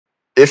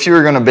If you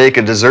were gonna bake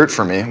a dessert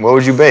for me, what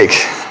would you bake?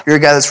 You're a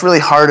guy that's really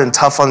hard and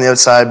tough on the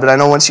outside, but I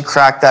know once you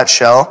crack that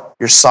shell,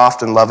 you're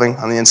soft and loving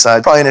on the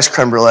inside. Probably a nice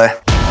creme brulee.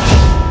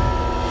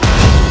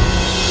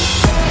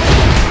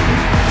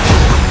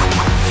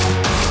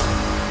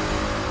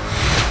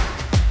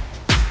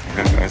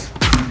 Good, guys.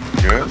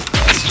 Good.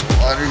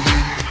 Water here.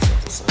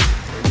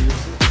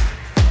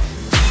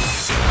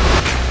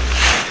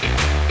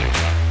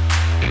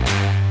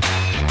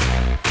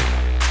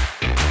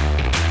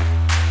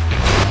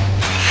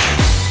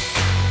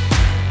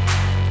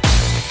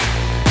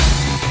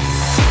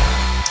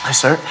 I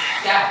start?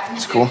 Yeah.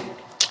 It's cool.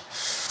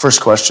 First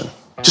question.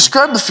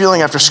 Describe the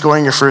feeling after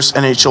scoring your first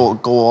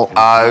NHL goal.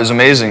 It was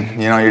amazing.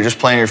 You know, you're just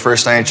playing your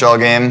first NHL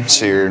game,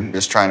 so you're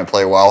just trying to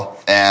play well.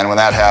 And when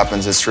that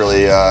happens, it's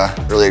really,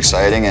 really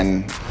exciting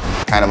and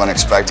kind of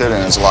unexpected,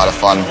 and it's a lot of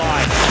fun.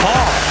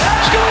 Holl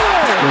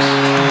scores!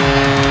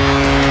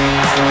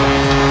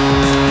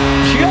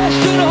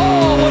 Justin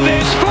Holl with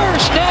his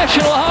first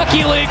National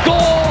Hockey League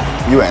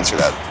goal. You answer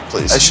that,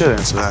 please. I should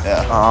answer that.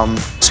 Yeah.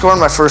 Scoring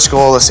my first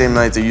goal the same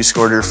night that you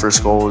scored your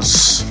first goal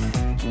was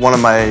one of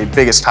my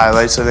biggest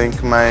highlights, I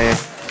think, in my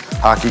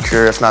hockey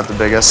career, if not the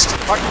biggest.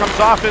 Puck comes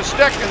off his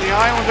stick, and the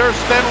Islanders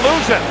then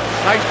lose it.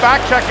 Nice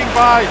back-checking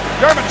by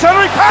Dermott.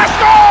 Centering pass,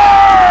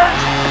 scores!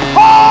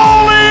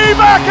 Holy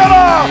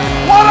mackerel!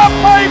 What a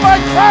play by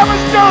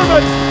Travis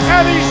Dermott!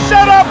 And he's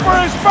set up for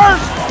his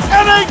first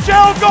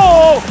NHL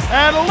goal!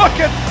 And look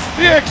at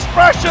the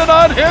expression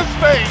on his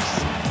face!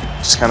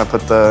 Just kind of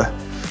put the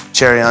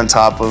cherry on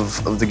top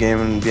of the game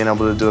and being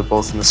able to do it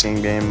both in the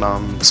same game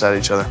beside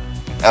each other.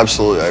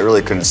 Absolutely. I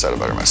really couldn't have said it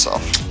better myself.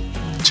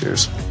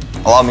 Cheers.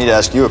 Allow me to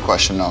ask you a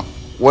question now.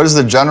 What is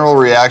the general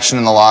reaction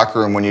in the locker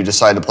room when you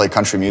decide to play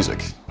country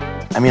music?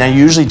 I mean, I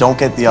usually don't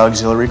get the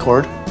auxiliary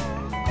chord,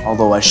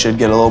 although I should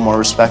get a little more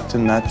respect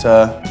in that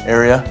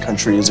area.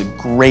 Country is a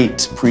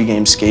great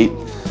pregame skate,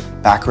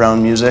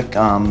 background music.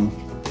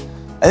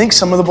 I think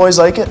some of the boys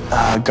like it.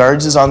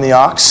 Guards is on the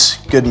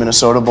aux, good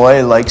Minnesota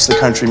boy, likes the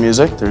country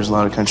music. There's a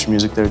lot of country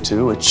music there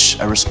too, which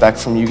I respect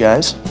from you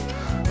guys.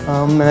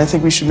 And I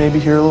think we should maybe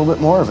hear a little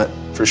bit more of it.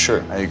 For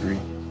sure. I agree.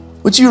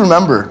 What do you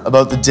remember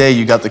about the day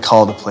you got the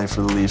call to play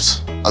for the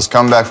Leafs? I was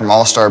coming back from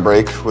All-Star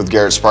break with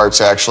Garrett Sparks,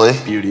 actually.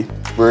 Beauty.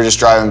 We were just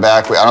driving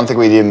back. I don't think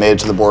we'd even made it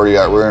to the border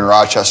yet. We were in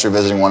Rochester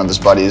visiting one of his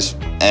buddies,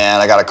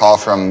 and I got a call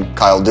from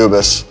Kyle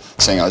Dubas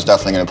saying I was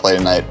definitely going to play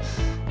tonight.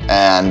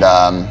 And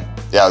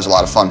yeah, it was a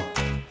lot of fun.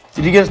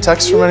 Did you get a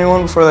text from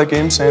anyone before that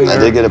game saying I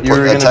did get a text be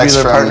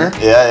their from partner?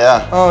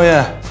 Yeah. Oh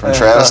yeah. From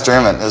Travis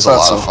Dermott. It was a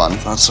lot of fun.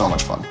 That's so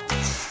much fun.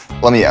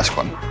 Let me ask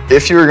one.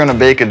 If you were gonna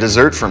bake a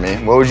dessert for me,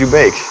 what would you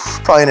bake?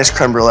 Probably a nice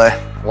creme brulee.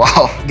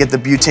 Wow. Get the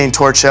butane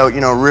torch out,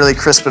 really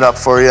crisp it up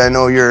for you. I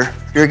know you're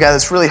a guy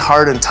that's really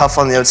hard and tough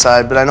on the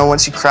outside, but I know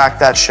once you crack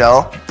that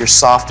shell, you're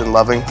soft and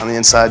loving on the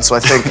inside. So I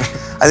think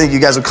you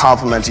guys would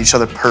complement each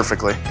other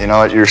perfectly. You know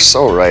what, you're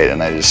so right,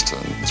 and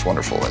it's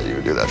wonderful that you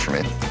would do that for me.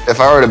 If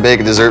I were to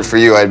bake a dessert for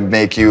you, I'd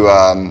make you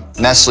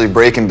Nestle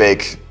Break and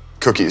Bake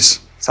cookies.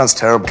 Sounds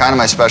terrible. Kind of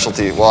my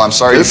specialty. Well, I'm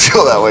sorry you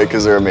feel that way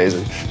because they're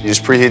amazing. You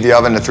just preheat the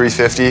oven to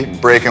 350,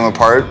 break them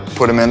apart,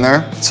 put them in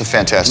there. It's a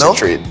fantastic Milk?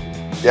 treat.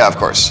 Yeah, of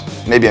course.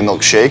 Maybe a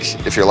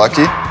milkshake if you're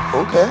lucky.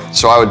 Okay.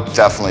 So I would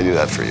definitely do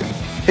that for you.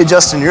 Hey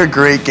Justin, you're a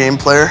great game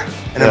player,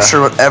 and I'm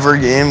sure whatever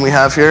game we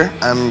have here,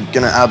 I'm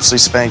gonna absolutely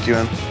spank you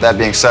in. That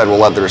being said, we'll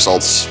let the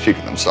results speak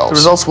for themselves. The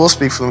results will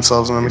speak for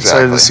themselves, and I'm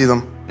excited to see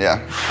them.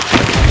 Yeah.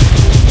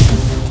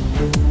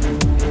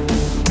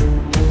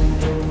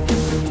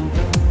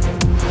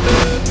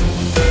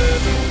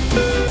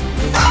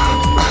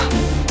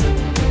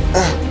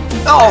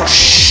 Oh,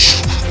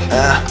 shh.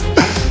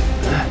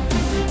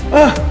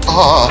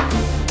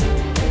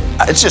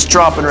 It's just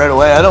dropping right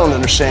away. I don't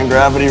understand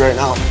gravity right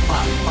now.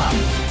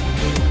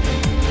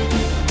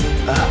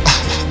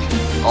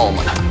 Oh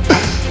my.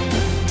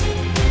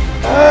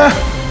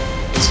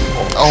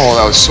 Oh,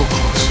 that was so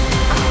close.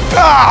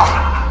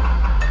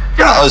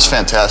 That was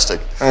fantastic.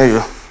 There you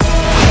go.